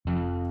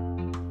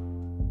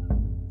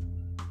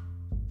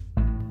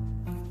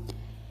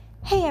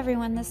Hey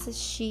everyone, this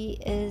is She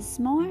Is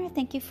More.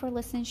 Thank you for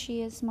listening to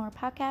She Is More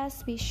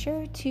podcast. Be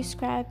sure to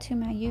subscribe to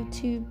my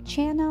YouTube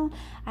channel.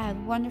 I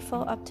have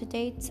wonderful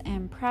up-to-dates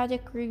and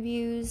product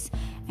reviews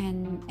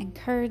and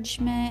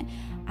encouragement.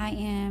 I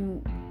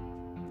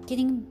am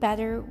getting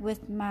better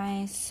with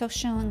my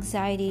social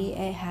anxiety.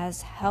 It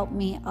has helped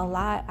me a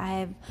lot.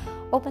 I've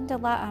opened a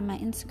lot on my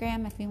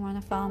Instagram if you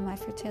want to follow my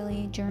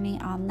fertility journey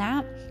on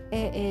that.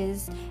 It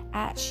is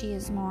at She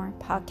Is More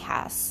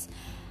Podcasts.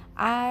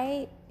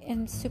 I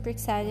am super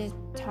excited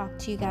to talk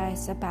to you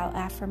guys about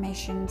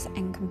affirmations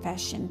and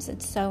confessions.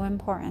 It's so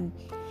important.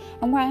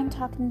 And while I'm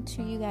talking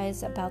to you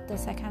guys about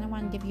this, I kind of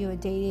want to give you a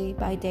day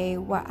by day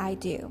what I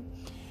do.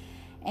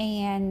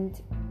 And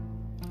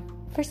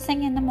first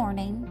thing in the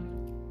morning,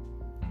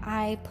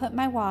 I put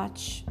my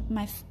watch,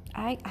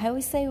 I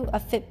always say a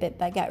Fitbit,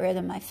 but I got rid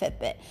of my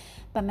Fitbit.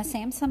 But my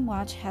Samsung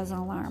watch has an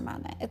alarm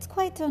on it. It's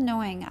quite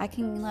annoying. I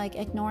can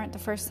ignore it the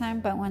first time,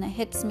 but when it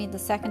hits me the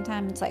second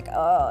time, it's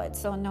it's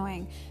so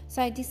annoying.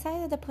 So I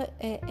decided to put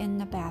it in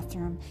the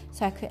bathroom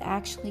so I could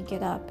actually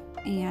get up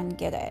and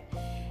get it.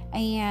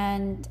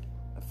 And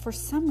for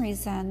some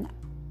reason,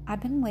 I've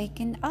been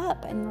waking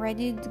up and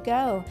ready to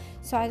go.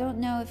 So I don't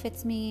know if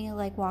it's me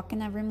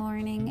walking every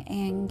morning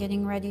and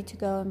getting ready to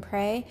go and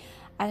pray.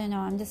 I don't know.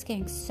 I'm just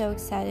getting so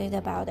excited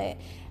about it.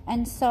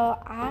 And so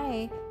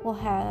I will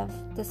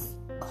have this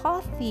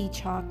coffee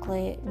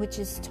chocolate, which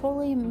is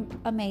totally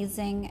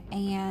amazing.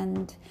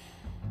 And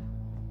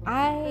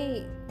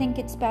I think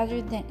it's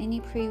better than any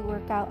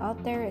pre-workout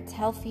out there. It's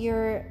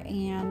healthier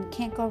and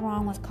can't go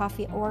wrong with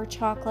coffee or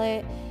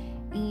chocolate.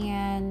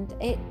 And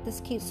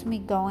this keeps me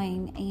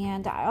going.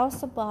 And I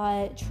also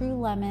bought True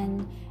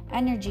Lemon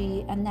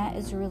Energy, and that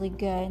is really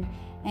good.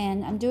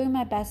 And I'm doing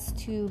my best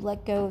to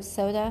let go of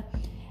soda.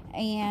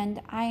 And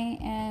I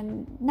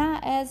am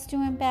not as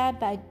doing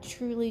bad, but I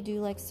truly do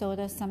like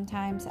soda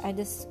sometimes. I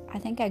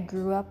think I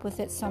grew up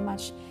with it so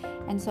much.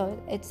 And so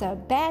it's a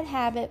bad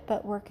habit,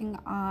 but working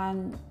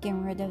on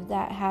getting rid of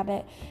that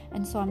habit.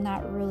 And so I'm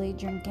not really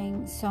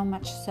drinking so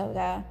much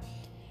soda.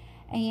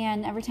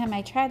 And every time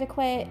I try to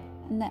quit,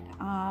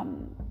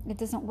 it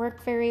doesn't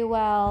work very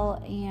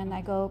well, and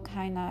I go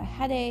kind of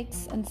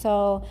headaches. And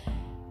so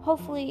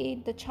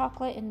hopefully the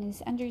chocolate and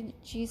these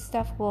energy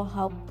stuff will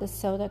help the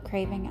soda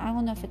craving. I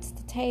don't know if it's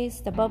the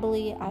taste, the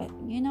bubbly,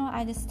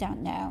 I just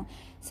don't know.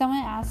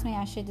 Someone asked me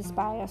I should just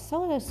buy a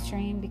soda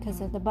stream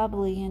because of the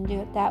bubbly and do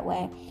it that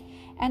way.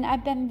 And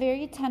I've been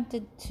very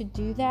tempted to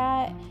do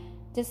that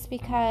just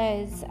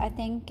because I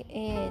think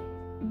it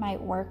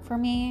might work for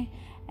me.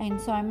 And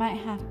so I might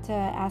have to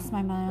ask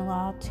my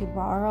mother-in-law to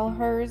borrow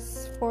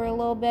hers for a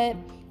little bit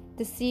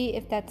to see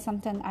if that's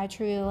something I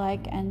truly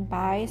like and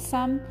buy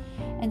some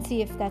and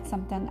see if that's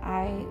something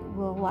I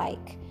will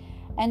like.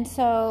 And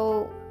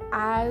so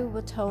I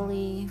will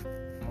totally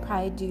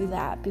probably do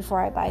that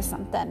before I buy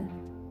something.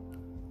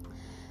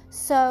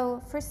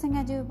 So first thing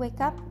I do,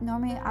 wake up.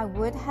 Normally I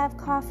would have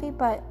coffee,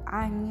 but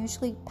I'm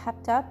usually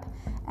pepped up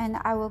and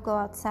I will go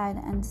outside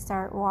and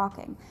start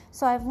walking.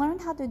 So I've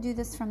learned how to do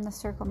this from the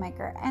Circle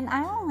Maker, and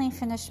I only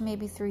finished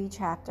maybe 3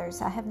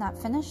 chapters. I have not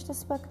finished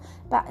this book,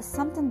 but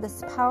something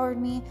just powered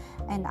me,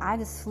 and I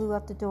just flew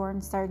out the door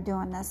and started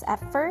doing this.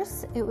 At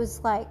first, it was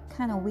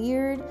kind of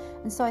weird,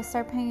 and so I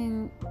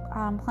started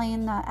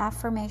playing the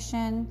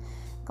affirmation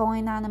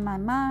going on in my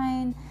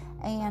mind,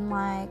 and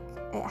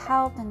it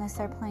helped, and I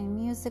started playing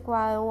music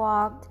while I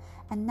walked.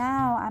 And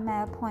now I'm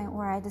at a point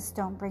where I just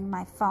don't bring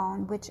my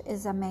phone, which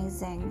is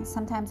amazing.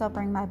 Sometimes I'll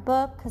bring my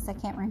book because I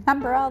can't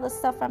remember all the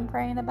stuff I'm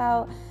praying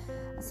about.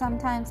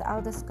 Sometimes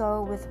I'll just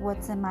go with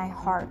what's in my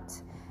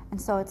heart.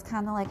 And so it's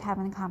kind of like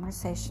having a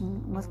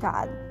conversation with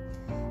God.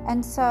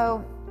 And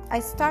so I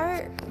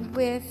start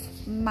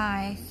with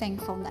my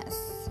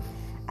thankfulness.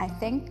 I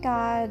thank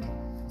God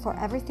for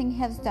everything He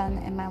has done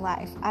in my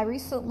life. I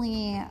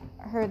recently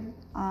heard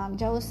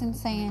Joe Listen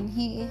saying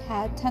he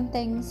had 10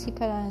 things he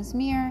put on his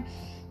mirror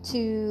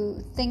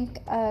to think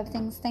of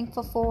things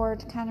thankful for,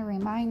 to kind of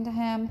remind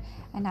him.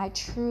 And I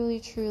truly,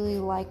 truly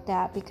like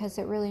that because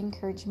it really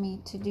encouraged me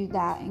to do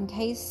that in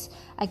case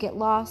I get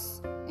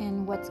lost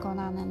in what's going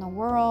on in the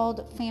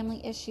world,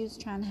 family issues,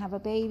 trying to have a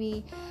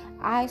baby.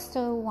 I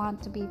still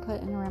want to be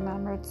put in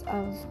remembrance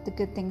of the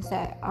good things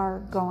that are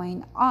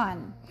going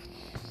on.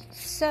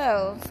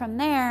 So from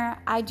there,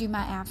 I do my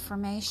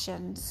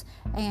affirmations.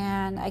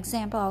 And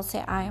example, I'll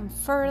say I am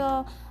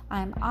fertile,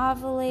 I'm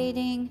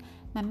ovulating,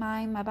 my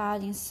mind, my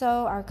body, and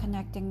soul are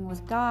connecting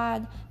with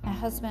God. My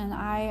husband and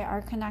I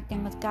are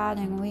connecting with God,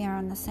 and we are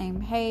on the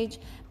same page.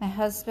 My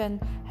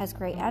husband has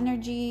great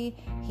energy.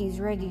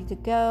 He's ready to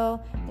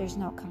go. There's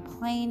no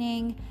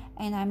complaining.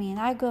 And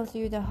I go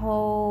through the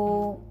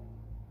whole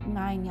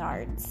 9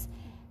 yards.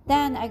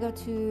 Then I go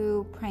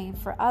to praying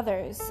for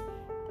others.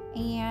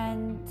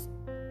 And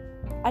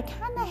I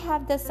kind of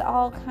have this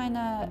all kind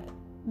of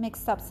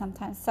mixed up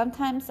sometimes.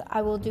 Sometimes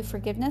I will do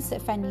forgiveness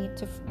if I need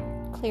to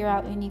clear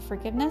out any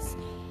forgiveness.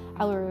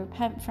 I will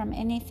repent from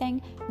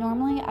anything.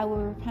 Normally I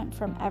will repent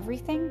from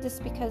everything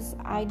just because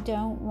I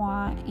don't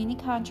want any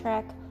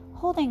contract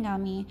holding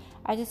on me.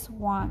 I just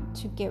want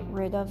to get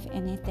rid of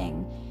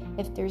anything,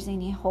 if there's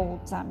any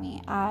holds on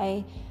me.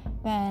 I've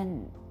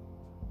been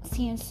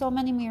seeing so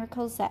many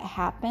miracles that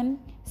happen,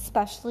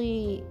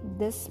 especially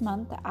this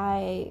month.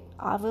 I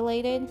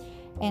ovulated,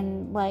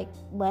 and like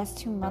last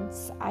 2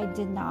 months I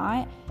did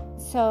not.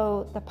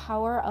 So the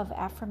power of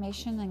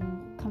affirmation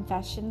and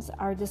confessions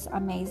are just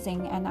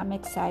amazing, and I'm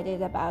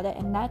excited about it,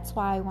 and that's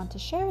why I want to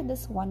share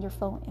this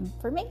wonderful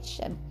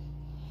information.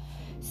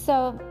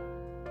 So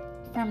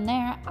from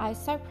there, I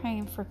start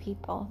praying for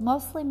people,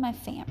 mostly my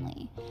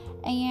family.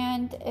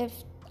 And if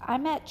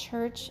I'm at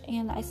church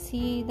and I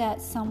see that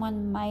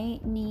someone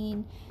might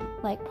need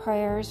like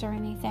prayers or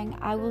anything,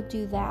 I will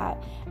do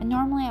that. And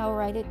normally I'll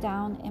write it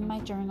down in my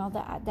journal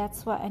that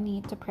that's what I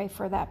need to pray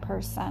for that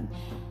person.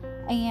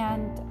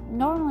 And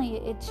normally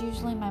it's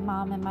usually my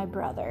mom and my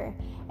brother.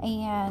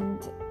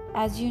 And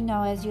as you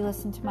know, as you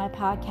listen to my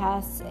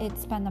podcast,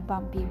 it's been a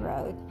bumpy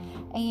road.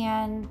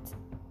 And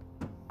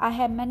I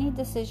had many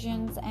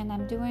decisions, and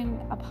I'm doing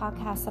a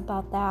podcast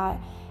about that.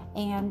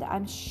 And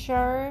I'm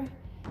sure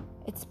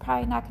it's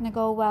probably not going to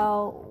go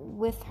well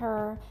with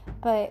her,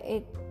 but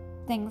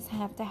things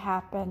have to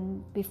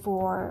happen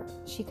before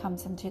she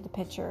comes into the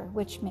picture,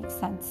 which makes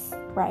sense,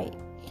 right?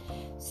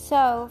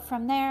 So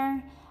from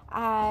there,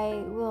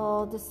 I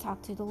will just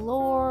talk to the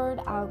Lord.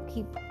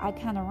 I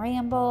kind of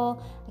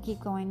ramble. I keep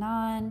going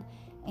on,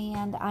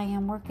 and I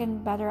am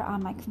working better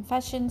on my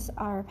confessions.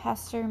 Our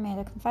pastor made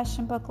a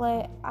confession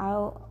booklet.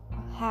 I'll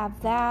have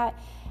that.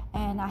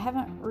 And I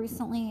haven't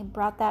recently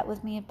brought that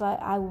with me, but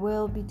I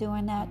will be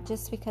doing that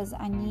just because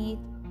I need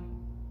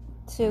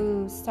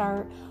to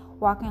start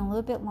walking a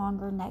little bit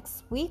longer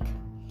next week.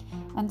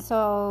 And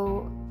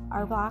so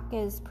our walk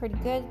is pretty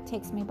good. It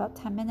takes me about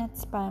 10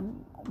 minutes, but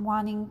I'm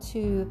wanting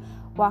to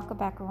walk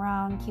back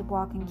around, keep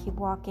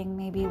walking,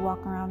 maybe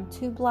walk around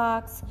 2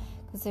 blocks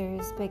because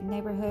there's big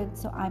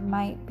neighborhoods. So I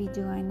might be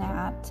doing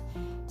that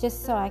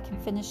just so I can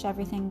finish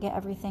everything, get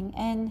everything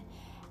in.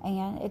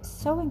 And it's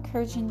so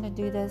encouraging to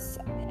do this.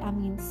 I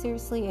mean,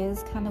 seriously, it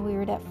is kind of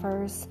weird at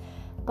first,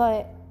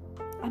 but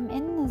I'm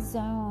in the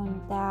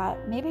zone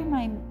that maybe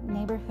my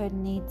neighborhood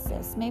needs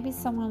this. Maybe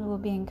someone will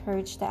be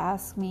encouraged to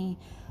ask me,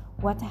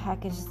 what the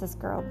heck is this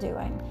girl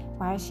doing?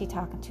 Why is she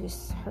talking to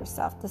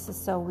herself? This is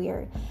so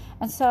weird.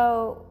 And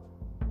so,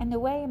 in a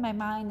way, in my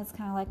mind, it's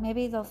kind of like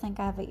maybe they'll think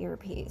I have an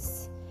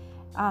earpiece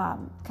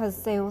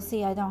because they will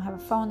see I don't have a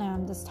phone and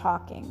I'm just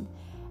talking.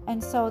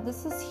 And so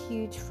this is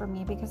huge for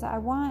me because I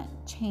want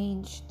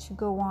change to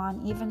go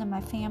on, even in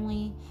my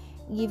family,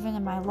 even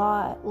in my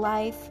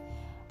life.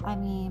 I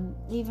mean,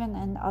 even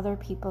in other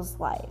people's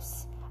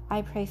lives.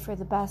 I pray for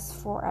the best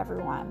for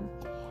everyone.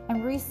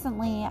 And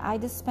recently, I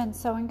just been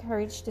so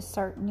encouraged to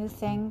start new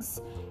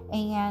things,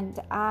 and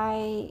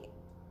I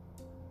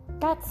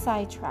got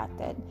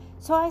sidetracked.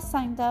 So I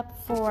signed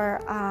up for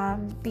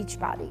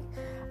Beachbody.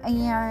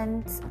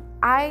 And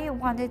I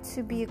wanted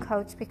to be a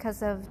coach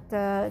because of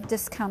the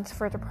discounts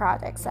for the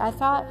products. I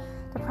thought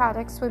the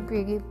products would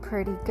be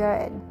pretty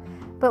good.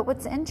 But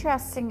what's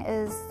interesting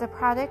is the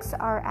products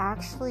are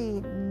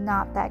actually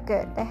not that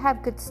good. They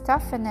have good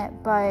stuff in it,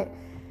 but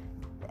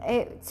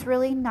it's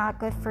really not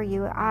good for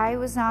you. I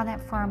was on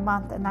it for a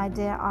month and I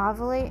didn't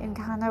ovulate, and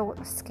kind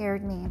of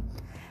scared me.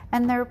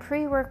 And their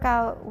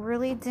pre-workout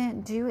really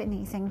didn't do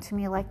anything to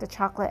me like the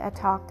chocolate I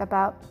talked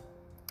about.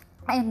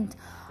 And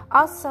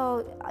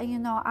also,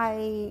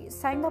 I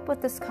signed up with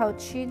this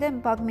coach. She didn't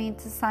bug me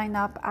to sign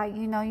up.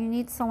 You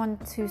need someone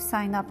to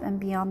sign up and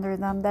be under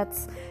them.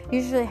 That's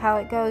usually how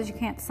it goes. You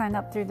can't sign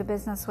up through the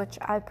business, which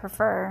I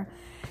prefer.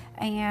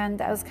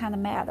 And I was kind of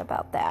mad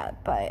about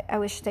that, but I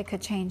wish they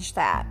could change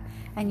that.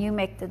 And you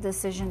make the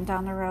decision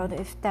down the road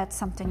if that's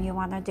something you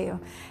want to do.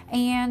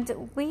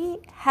 And we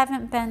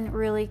haven't been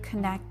really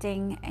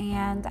connecting,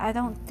 and I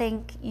don't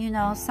think,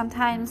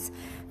 sometimes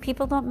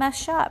people don't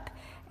mesh up.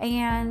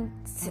 And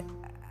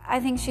I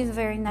think she's a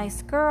very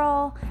nice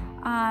girl,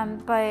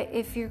 but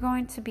if you're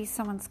going to be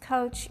someone's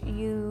coach,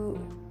 you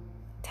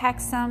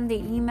text them, they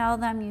email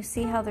them, you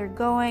see how they're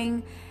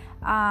going,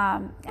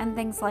 and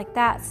things like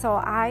that. So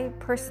I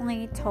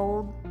personally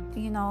told,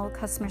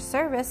 customer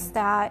service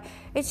that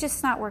it's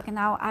just not working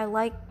out. I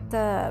like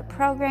the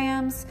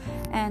programs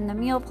and the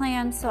meal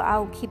plan, so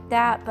I'll keep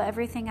that, but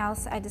everything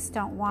else I just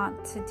don't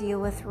want to deal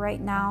with right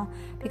now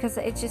because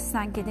it's just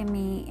not getting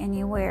me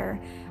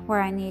anywhere where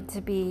I need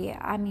to be.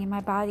 I mean,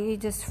 my body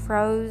just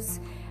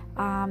froze.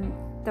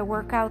 The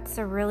workouts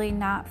are really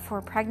not for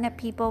pregnant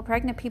people.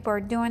 Pregnant people are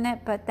doing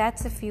it, but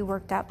that's if you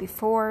worked out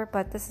before,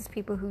 but this is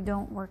people who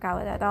don't work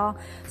out at all.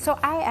 So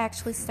I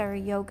actually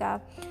started yoga,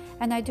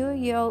 and I do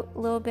a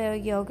little bit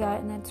of yoga,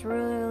 and it's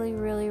really,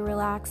 really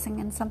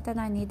relaxing and something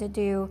I need to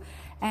do,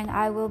 and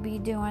I will be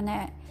doing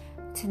it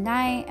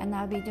tonight, and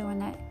I'll be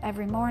doing it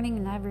every morning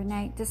and every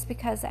night just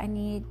because I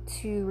need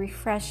to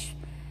refresh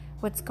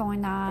what's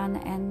going on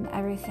and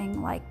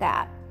everything like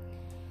that.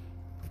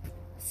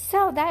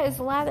 So that is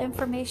a lot of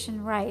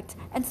information, right?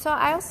 And so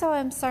I also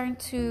am starting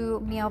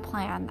to meal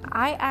plan.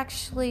 I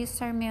actually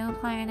started meal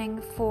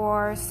planning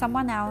for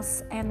someone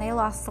else, and they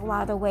lost a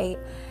lot of weight.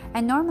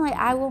 And normally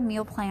I will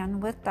meal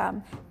plan with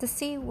them to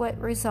see what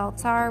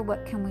results are,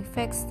 what can we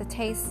fix, the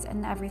taste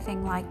and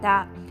everything like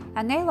that.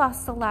 And they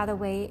lost a lot of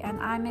weight, and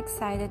I'm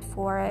excited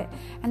for it.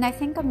 And I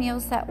think of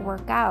meals that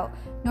work out.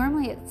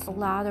 Normally it's a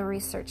lot of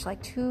research,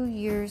 like 2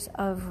 years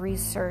of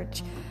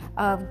research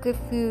of good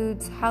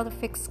foods, how to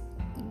fix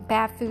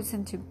bad foods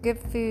into good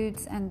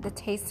foods, and the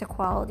taste of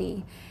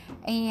quality.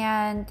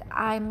 And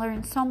I'm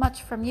learning so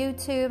much from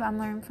YouTube. I'm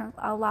learning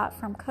a lot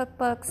from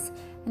cookbooks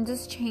and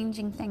just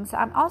changing things.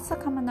 I'm also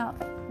coming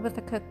up with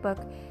a cookbook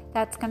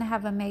that's going to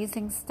have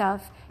amazing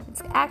stuff.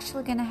 It's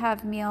actually going to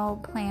have meal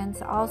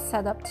plans all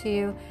set up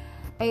too.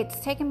 It's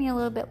taken me a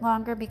little bit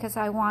longer because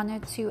I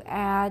wanted to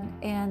add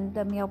in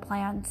the meal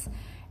plans.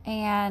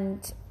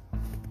 And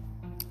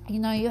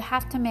you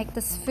have to make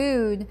this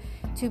food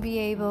to be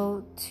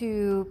able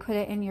to put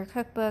it in your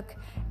cookbook,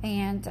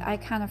 and I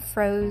kind of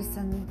froze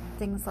and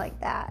things like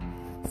that.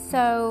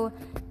 So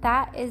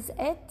that is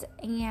it,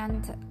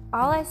 and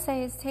all I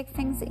say is take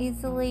things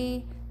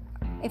easily.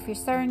 If you're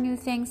starting new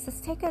things,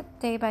 just take it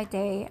day by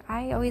day.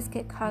 I always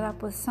get caught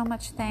up with so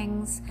much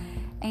things,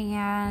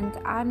 and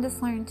I'm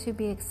just learning to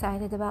be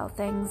excited about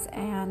things,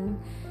 and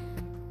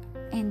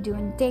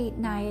doing date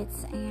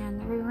nights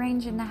and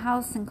rearranging the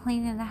house and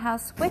cleaning the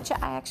house, which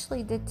I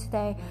actually did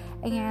today.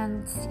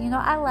 And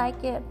I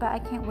like it, but I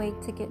can't wait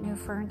to get new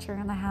furniture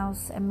in the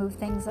house and move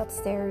things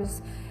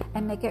upstairs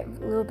and make it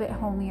a little bit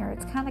homier.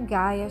 It's kind of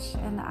guyish,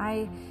 and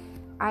I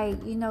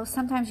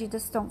sometimes you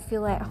just don't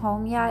feel at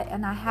home yet,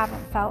 and I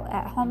haven't felt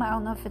at home. I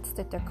don't know if it's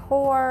the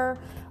decor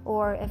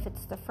or if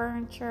it's the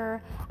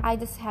furniture. I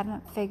just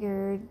haven't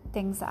figured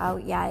things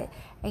out yet,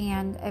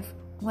 and if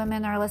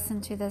women are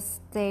listening to this,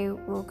 they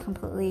will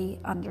completely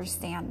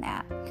understand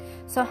that.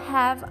 So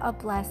have a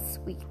blessed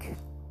week.